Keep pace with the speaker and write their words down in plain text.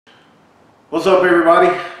What's up,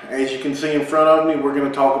 everybody? As you can see in front of me, we're going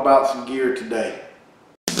to talk about some gear today.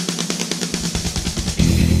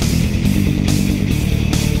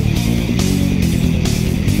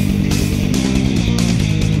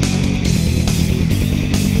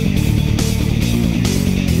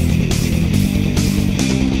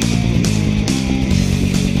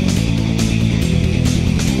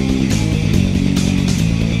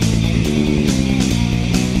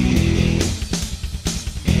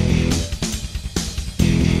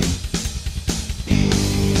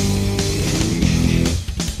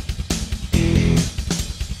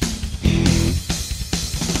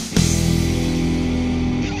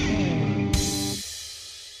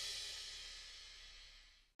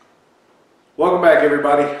 Welcome back,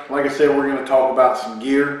 everybody. Like I said, we're going to talk about some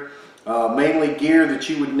gear, mainly gear that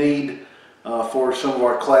you would need for some of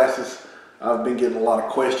our classes. I've been getting a lot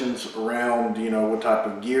of questions around, what type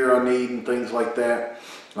of gear I need and things like that.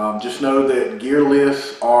 Just know that gear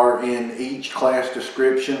lists are in each class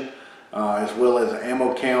description, as well as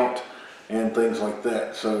ammo count and things like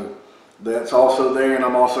that. So that's also there, and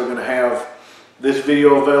I'm also going to have this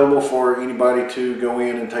video available for anybody to go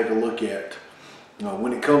in and take a look at.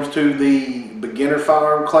 When it comes to the beginner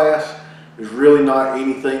firearm class, there's really not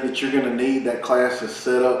anything that you're going to need. That class is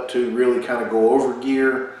set up to really kind of go over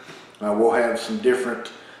gear. We'll have some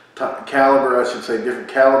different different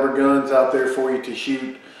caliber guns out there for you to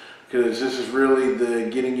shoot, because this is really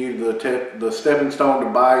getting you the stepping stone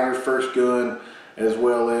to buy your first gun, as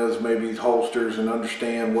well as maybe holsters, and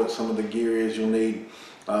understand what some of the gear is you'll need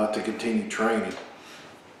to continue training.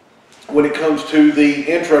 When it comes to the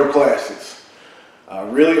intro classes,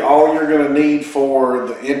 really all you're going to need for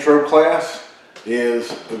the intro class is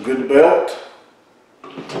a good belt,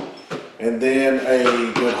 and then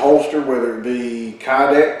a good holster, whether it be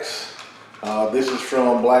Kydex. This is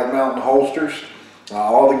from Black Mountain Holsters.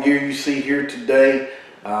 All the gear you see here today,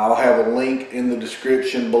 I'll have a link in the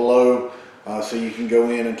description below, so you can go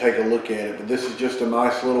in and take a look at it. But this is just a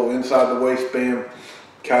nice little inside the waistband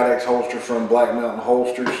Kydex holster from Black Mountain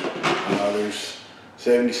Holsters. There's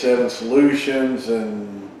 77 solutions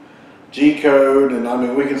and G-code, and I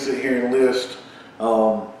mean, we can sit here and list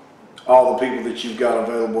all the people that you've got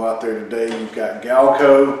available out there today. You've got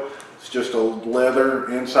Galco. It's just a leather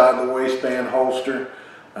inside the waistband holster.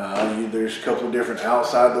 There's a couple of different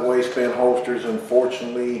outside the waistband holsters.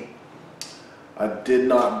 Unfortunately, I did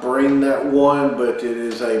not bring that one, but it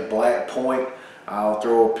is a black point. I'll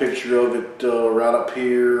throw a picture of it right up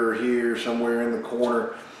here or here somewhere in the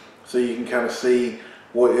corner, so you can kind of see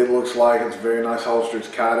what it looks like. It's a very nice holster. It's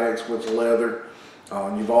Kydex with leather.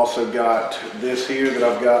 You've also got this here that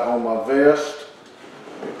I've got on my vest.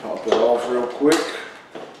 Let me pop it off real quick,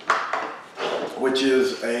 which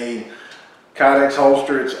is a Kydex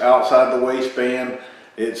holster. It's outside the waistband.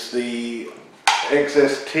 It's the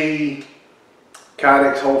XST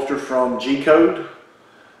Kydex holster from G-code.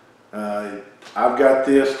 I've got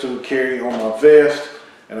this to carry on my vest,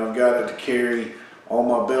 and I've got it to carry on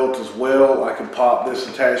my belt as well. I can pop this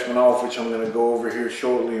attachment off, which I'm going to go over here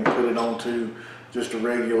shortly, and put it onto just a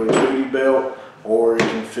regular duty belt, or it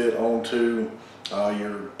can fit onto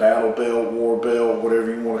your battle belt, war belt,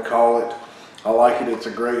 whatever you want to call it. I like it. It's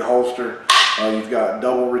a great holster. You've got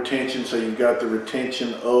double retention, so you've got the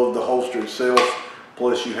retention of the holster itself,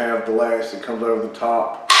 plus you have the latch that comes over the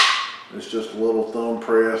top. It's just a little thumb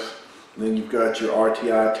press. And then you've got your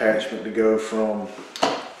RTI attachment to go from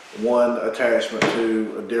one attachment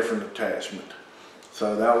to a different attachment.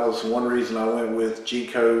 So that was one reason I went with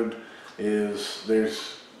G-code, is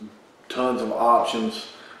there's tons of options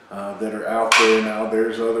that are out there now.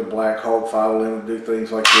 There's other Black Hawk 511 do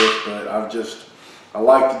things like this, but I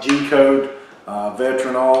like the G-code,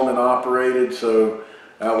 veteran owned and operated, so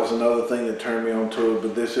that was another thing that turned me onto it.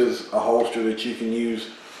 But this is a holster that you can use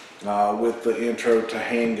with the intro to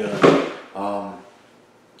handgun,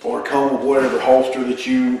 or come with whatever holster that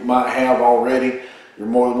you might have already. You're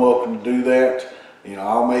more than welcome to do that.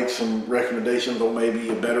 I'll make some recommendations on maybe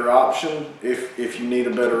a better option if you need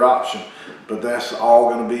a better option, but that's all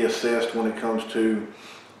going to be assessed when it comes to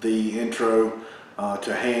the intro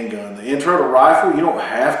to handgun. The intro to rifle, you don't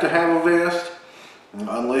have to have a vest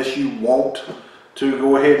unless you want to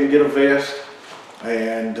go ahead and get a vest.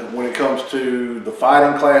 And when it comes to the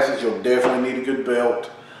fighting classes, you'll definitely need a good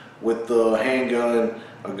belt with the handgun,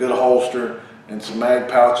 a good holster, and some mag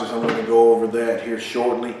pouches. I'm going to go over that here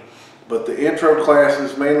shortly. But the intro class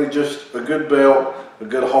is mainly just a good belt, a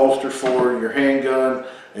good holster for your handgun.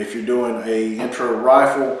 If you're doing a intro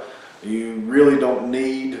rifle, you really don't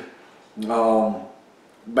need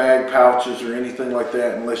bag pouches or anything like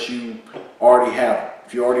that unless you already have them.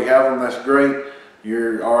 If you already have them, that's great.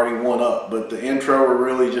 you're already one up. But the intro, we're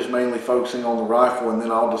really just mainly focusing on the rifle, and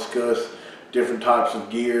then I'll discuss different types of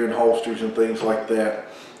gear and holsters and things like that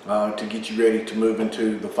to get you ready to move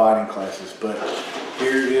into the fighting classes. But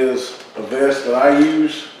here is a vest that I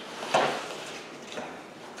use.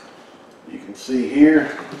 You can see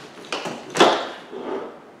here.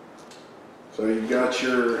 So you've got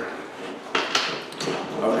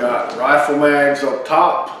I've got rifle mags up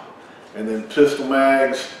top and then pistol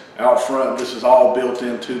mags out front. This is all built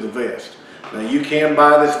into the vest. Now you can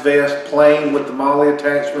buy this vest plain with the MOLLE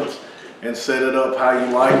attachments and set it up how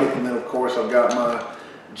you like it. And then of course I've got my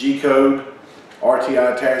G-code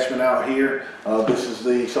RTI attachment out here. This is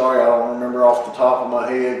the, sorry I don't remember off the top of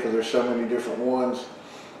my head because there's so many different ones.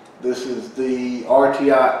 This is the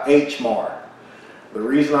RTI HMAR. The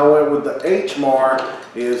reason I went with the HMAR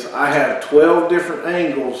is I have 12 different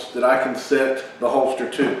angles that I can set the holster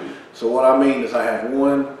to. So what I mean is I have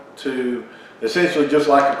 1, 2, essentially just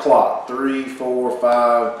like a clock, 3, 4,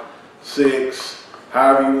 5, 6,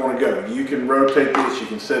 however you want to go. You can rotate this, you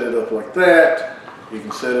can set it up like that, you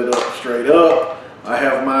can set it up straight up. I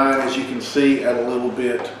have mine, as you can see, at a little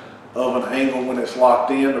bit of an angle when it's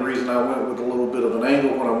locked in. The reason I went with a little bit of an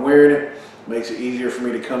angle when I'm wearing it, makes it easier for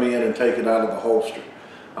me to come in and take it out of the holster.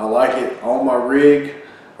 I like it on my rig,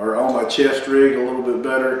 or on my chest rig, a little bit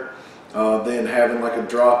better than having like a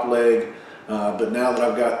drop leg. But now that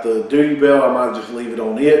I've got the duty belt, I might just leave it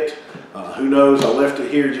on it. Who knows, I left it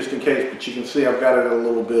here just in case, but you can see I've got it at a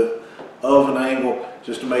little bit of an angle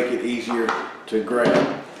just to make it easier to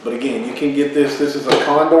grab. But again, you can get this. This is a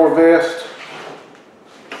Condor vest.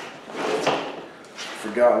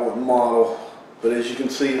 Forgot what model, but as you can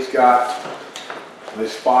see, it's got a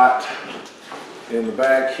spot in the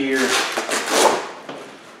back here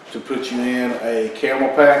to put you in a camel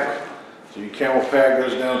pack. So your camel pack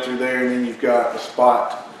goes down through there, and then you've got a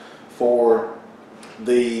spot for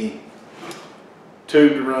the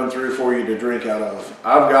tube to run through for you to drink out of.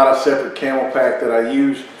 I've got a separate camel pack that I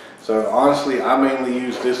use. So honestly, I mainly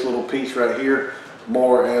use this little piece right here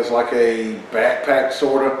more as like a backpack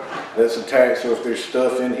sort of that's attached. So if there's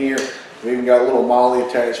stuff in here, we've even got a little MOLLE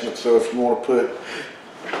attachment. So if you want to put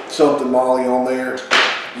something MOLLE on there,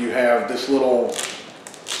 you have this little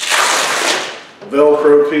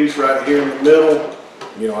Velcro piece right here in the middle.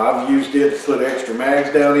 You know, I've used it to put extra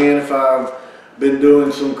mags down in if I've been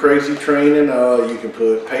doing some crazy training. You can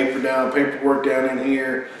put paperwork down in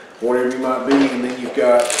here, whatever you might be, and then you've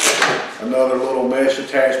got another little mesh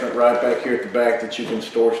attachment right back here at the back that you can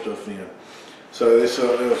store stuff in. So it's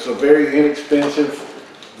a very inexpensive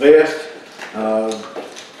vest. You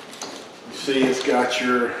see it's got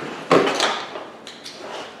your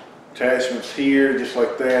attachments here just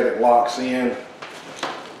like that. It locks in,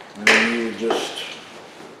 and then you just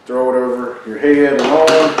throw it over your head and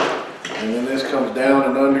arm, and then this comes down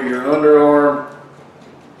and under your underarm,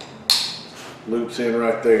 loops in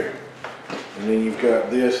right there. And then you've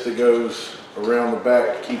got this that goes around the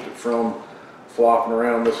back to keep it from flopping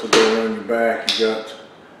around. This will go around your back. You've got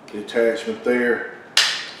the attachment there.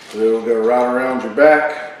 So it'll go right around your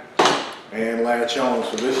back and latch on.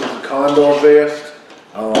 So this is the Condor vest.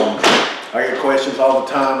 I get questions all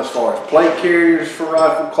the time as far as plate carriers for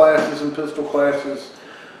rifle classes and pistol classes.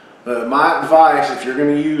 My advice, if you're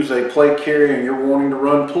going to use a plate carrier and you're wanting to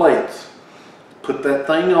run plates, put that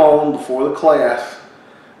thing on before the class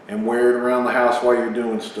and wear it around the house while you're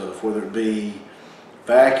doing stuff, whether it be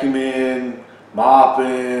vacuuming,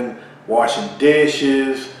 mopping, washing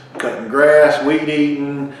dishes, cutting grass, weed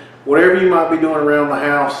eating, whatever you might be doing around the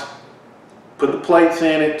house. Put the plates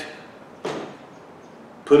in it,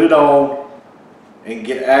 put it on, and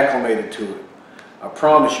get acclimated to it. I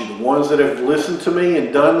promise you, the ones that have listened to me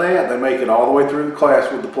and done that, they make it all the way through the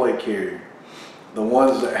class with the plate carrier. The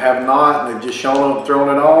ones that have not, and they've just shown up, thrown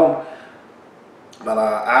it on, about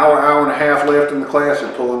an hour and a half left in the class,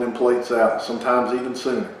 they're pulling them plates out, sometimes even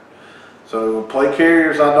sooner. So plate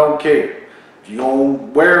carriers, I don't care. If you're going to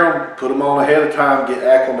wear them, put them on ahead of time, get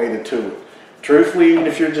acclimated to it. Truthfully, even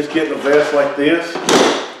if you're just getting a vest like this,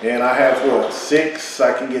 and I have what, 6,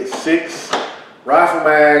 I can get 6 rifle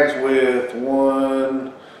mags with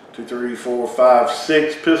 1, 2, 3, 4, 5,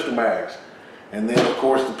 6 pistol mags. And then of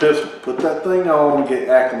course the pistol. Put that thing on and get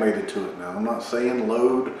acclimated to it. Now I'm not saying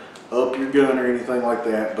load up your gun or anything like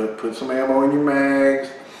that, but put some ammo in your mags,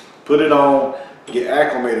 put it on, get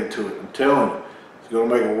acclimated to it. I'm telling you, it's going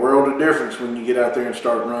to make a world of difference when you get out there and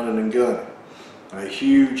start running and gunning. A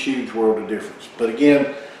huge, huge world of difference. But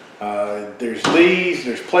again, there's these,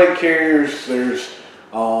 there's plate carriers, there's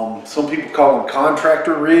some people call them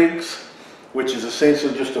contractor rigs, which is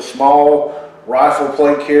essentially just a small rifle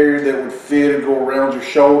plate carrier that would fit and go around your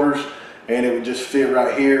shoulders, and it would just fit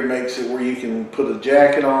right here. Makes it where you can put a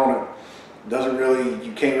jacket on. It doesn't really,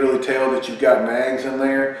 you can't really tell that you've got mags in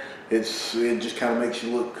there. It just kind of makes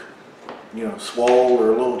you look, you know, swole or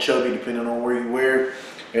a little chubby depending on where you wear it.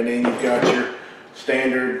 And then you've got your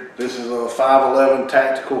standard, this is a 511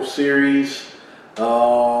 tactical series.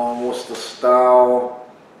 What's the style?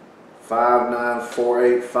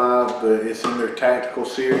 59485, but it's in their tactical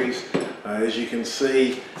series. As you can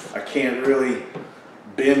see, I can't really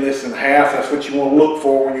bend this in half. That's what you want to look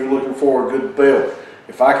for when you're looking for a good belt.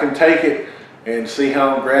 If I can take it and see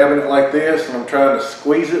how I'm grabbing it like this and I'm trying to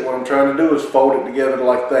squeeze it, what I'm trying to do is fold it together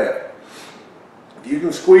like that. If you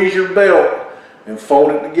can squeeze your belt and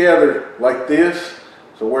fold it together like this,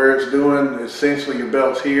 so where it's doing, essentially your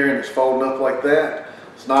belt's here and it's folding up like that,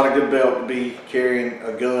 it's not a good belt to be carrying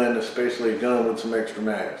a gun, especially a gun with some extra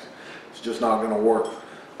mags. It's just not going to work.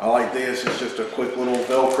 I like this. It's just a quick little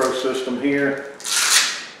Velcro system here.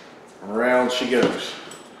 Around she goes.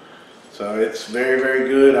 So it's very, very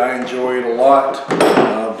good. I enjoy it a lot,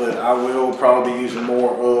 but I will probably be using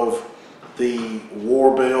more of the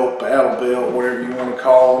war belt, battle belt, whatever you want to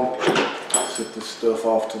call them. Set this stuff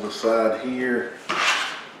off to the side here.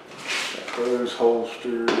 Got those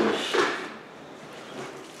holsters.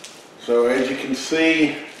 So as you can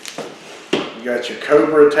see, you got your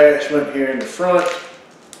Cobra attachment here in the front.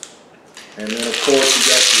 And then of course you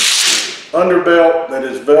got your underbelt that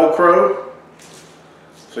is Velcro.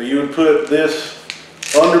 So you would put this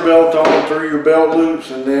underbelt on through your belt loops,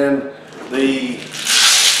 and then the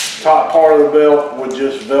top part of the belt would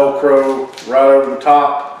just Velcro right over the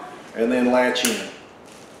top and then latch in.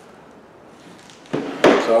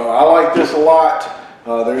 So I like this a lot.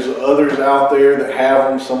 There's others out there that have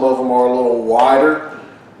them. Some of them are a little wider,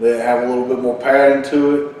 that have a little bit more padding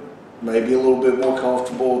to it, maybe a little bit more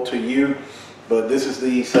comfortable to you. But this is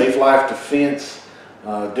the Safe Life Defense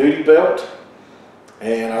duty belt,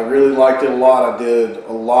 and I really liked it a lot. I did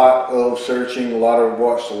a lot of searching,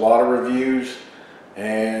 watched a lot of reviews,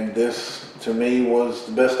 and this to me was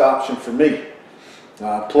the best option for me.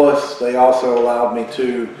 Plus they also allowed me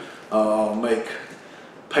to make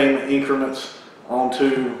payment increments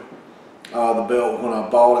onto the belt when I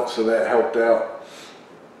bought it, so that helped out.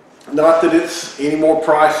 Not that it's any more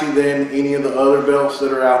pricey than any of the other belts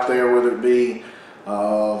that are out there, whether it be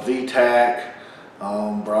VTAC,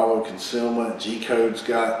 Bravo Concealment, G-Code's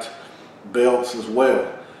got belts as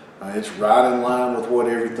well. It's right in line with what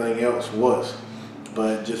everything else was,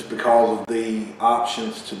 but just because of the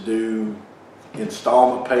options to do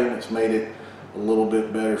installment payments made it a little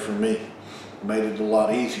bit better for me. Made it a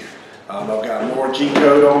lot easier. I've got more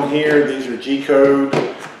G-Code on here. These are G-Code.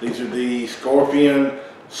 These are the Scorpion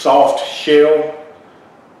soft shell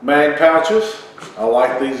mag pouches. I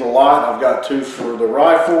like these a lot. I've got two for the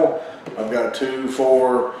rifle. I've got two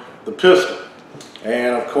for the pistol.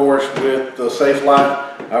 And of course with the Safe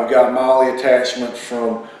Life, I've got MOLLE attachments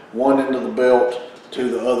from one end of the belt to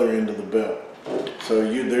the other end of the belt. So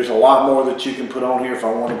there's a lot more that you can put on here. If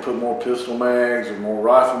I want to put more pistol mags or more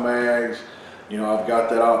rifle mags, you know, I've got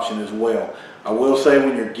that option as well. I will say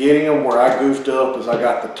when you're getting them, where I goofed up is I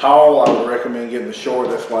got the tall. I would recommend getting the short.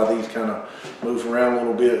 That's why these kind of move around a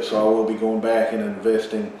little bit. So I will be going back and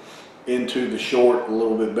investing into the short a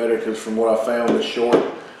little bit better, because from what I found, the short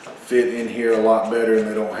fit in here a lot better and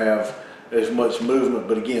they don't have as much movement.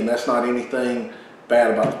 But again, that's not anything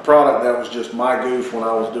bad about the product. That was just my goof when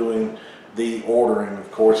I was doing the ordering.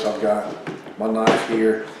 Of course, I've got my knife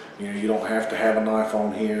here. You know, you don't have to have a knife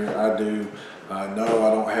on here. I do. No,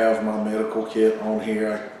 I don't have my medical kit on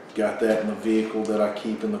here. I got that in the vehicle that I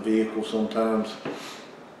keep in the vehicle sometimes.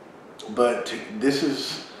 But this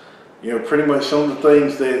is, you know, pretty much some of the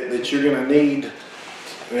things that you're going to need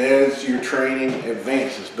as your training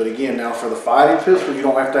advances. But again, now for the fighting pistol, you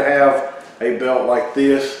don't have to have a belt like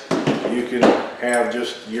this. You can have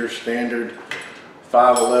just your standard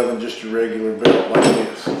 511, just your regular belt like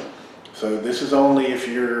this. So this is only if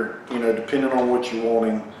you're, you know, depending on what you're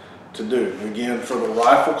wanting to do. Again, for the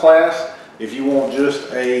rifle class, if you want just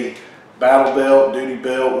a battle belt, duty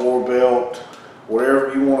belt, war belt,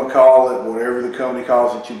 whatever you want to call it, whatever the company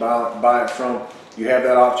calls it you buy it from, you have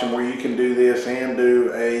that option where you can do this and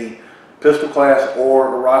do a pistol class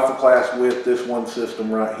or a rifle class with this one system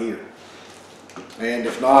right here. And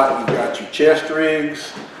if not, you've got your chest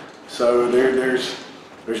rigs. So there's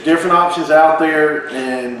different options out there,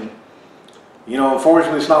 and you know,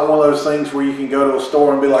 unfortunately, it's not one of those things where you can go to a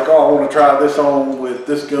store and be like, oh, I want to try this on with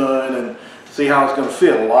this gun and see how it's going to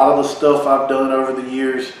fit. A lot of the stuff I've done over the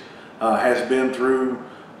years has been through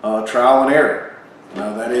trial and error.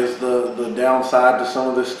 Now, that is the downside to some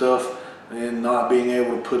of this stuff. and not being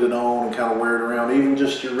able to put it on and kind of wear it around. Even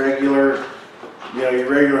just your regular, your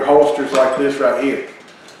regular holsters like this right here.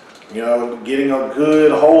 Getting a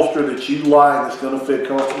good holster that you like that's going to fit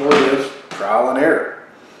comfortable is trial and error.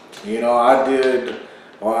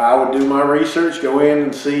 I would do my research, go in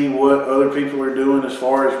and see what other people are doing as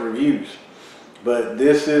far as reviews. But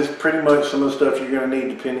this is pretty much some of the stuff you're going to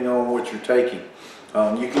need depending on what you're taking.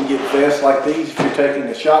 You can get vests like these if you're taking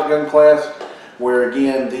a shotgun class, where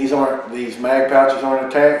again, these mag pouches aren't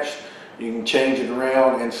attached. You can change it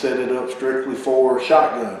around and set it up strictly for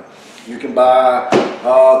shotgun. You can buy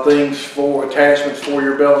attachments for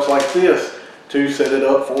your belts like this to set it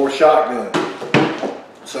up for shotgun.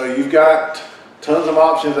 So you've got tons of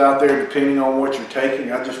options out there depending on what you're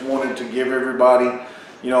taking. I just wanted to give everybody,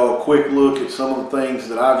 a quick look at some of the things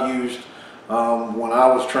that I've used when I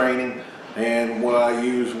was training and what I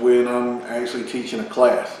use when I'm actually teaching a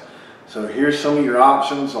class. So here's some of your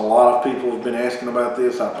options. A lot of people have been asking about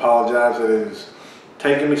this. I apologize that it has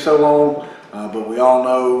taken me so long, but we all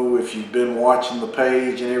know, if you've been watching the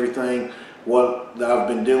page and everything, what I've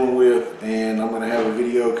been dealing with, and I'm going to have a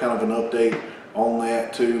video, kind of an update on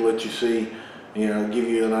that to let you see, give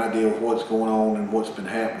you an idea of what's going on and what's been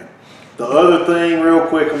happening. The other thing real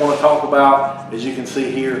quick I want to talk about, as you can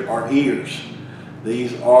see here, are ears.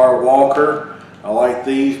 These are Walker. I like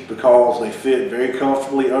these because they fit very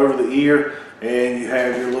comfortably over the ear, and you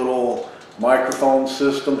have your little microphone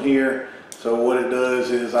system here. So what it does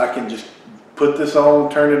is I can just put this on,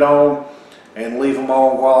 turn it on, and leave them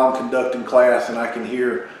on while I'm conducting class, and I can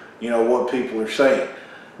hear, what people are saying.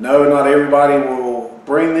 No, not everybody will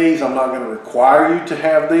bring these. I'm not going to require you to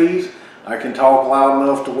have these. I can talk loud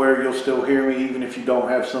enough to where you'll still hear me even if you don't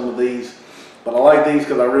have some of these. But I like these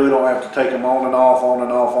because I really don't have to take them on and off, on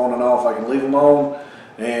and off, on and off. I can leave them on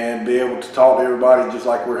and be able to talk to everybody just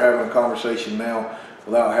like we're having a conversation now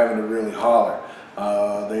without having to really holler.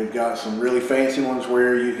 They've got some really fancy ones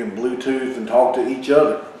where you can Bluetooth and talk to each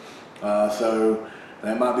other. So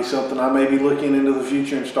that might be something I may be looking into the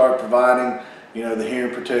future and start providing, the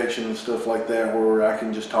hearing protection and stuff like that, where I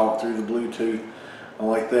can just talk through the Bluetooth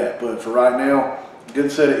like that. But for right now,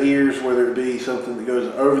 good set of ears, whether it be something that goes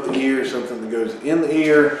over the ear, something that goes in the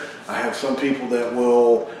ear. I have some people that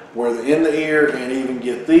will wear the in the ear and even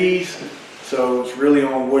get these. So it's really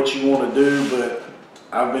on what you want to do, but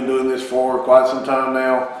I've been doing this for quite some time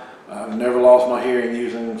now. I've never lost my hearing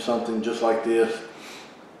using something just like this.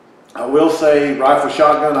 I will say rifle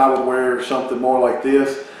shotgun, I would wear something more like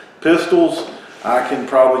this. Pistols, I can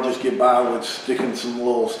probably just get by with sticking some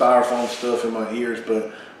little styrofoam stuff in my ears,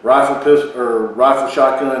 but rifle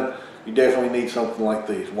shotgun, you definitely need something like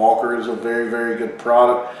these. Walker is a very, very good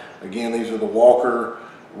product. Again, these are the Walker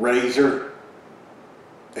Razor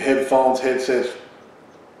headphones, headsets,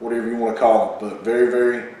 whatever you want to call it, but very,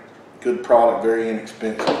 very good product, very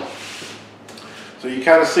inexpensive. So you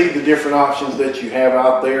kind of see the different options that you have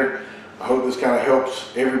out there. I hope this kind of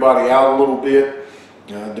helps everybody out a little bit,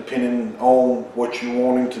 depending on what you're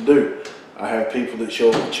wanting to do. I have people that show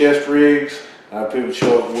up with chest rigs. I have people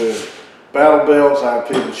show up with battle belts. I have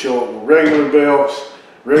people show up with regular belts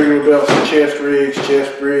and chest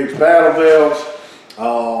rigs, battle belts.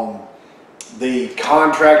 The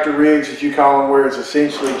contractor rigs, as you call them, where it's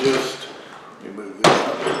essentially just, let me move this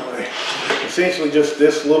out of the way, essentially just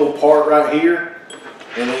this little part right here,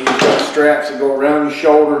 and then you've got straps that go around your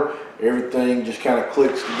shoulder. Everything just kind of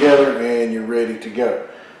clicks together and you're ready to go.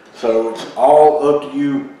 So it's all up to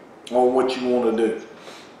you on what you want to do.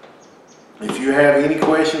 If you have any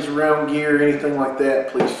questions around gear or anything like that,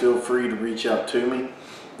 please feel free to reach out to me.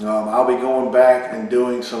 I'll be going back and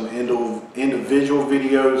doing some individual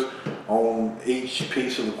videos on each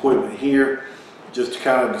piece of equipment here, just to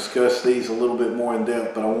kind of discuss these a little bit more in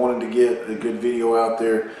depth. But I wanted to get a good video out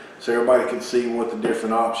there so everybody can see what the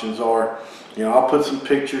different options are. I'll put some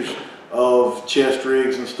pictures of chest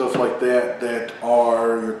rigs and stuff like that that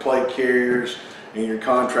are your plate carriers and your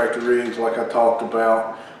contractor rigs like I talked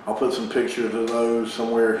about. I'll put some pictures of those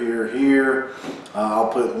somewhere here. I'll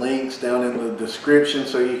put links down in the description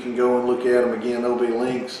so you can go and look at them. Again, there'll be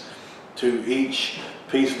links to each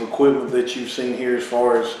piece of equipment that you've seen here, as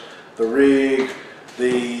far as the rig,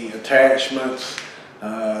 the attachments,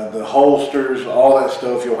 the holsters, all that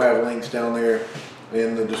stuff. You'll have links down there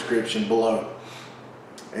in the description below.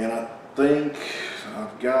 And I think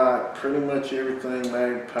I've got pretty much everything.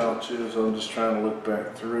 Mag pouches, I'm just trying to look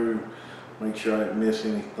back through, make sure I didn't miss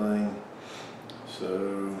anything.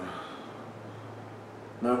 So,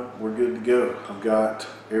 no, we're good to go. I've got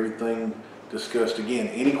everything discussed. Again,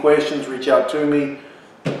 any questions, reach out to me.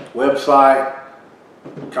 Website,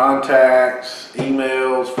 contacts,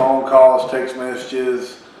 emails, phone calls, text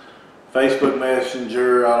messages, Facebook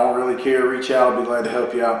Messenger. I don't really care. Reach out. I'll be glad to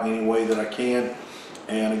help you out in any way that I can.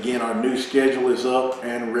 And again, our new schedule is up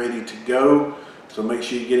and ready to go. So make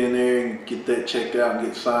sure you get in there and get that checked out and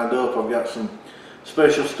get signed up. I've got some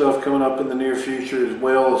special stuff coming up in the near future as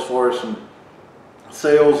well, as far as some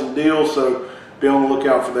sales and deals. So be on the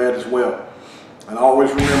lookout for that as well. And always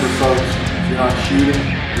remember, folks, if you're not shooting,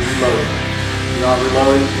 you're reloading. If you're not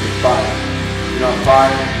reloading, you're firing. If you're not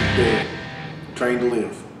firing, you're dead. Train to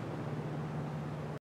live.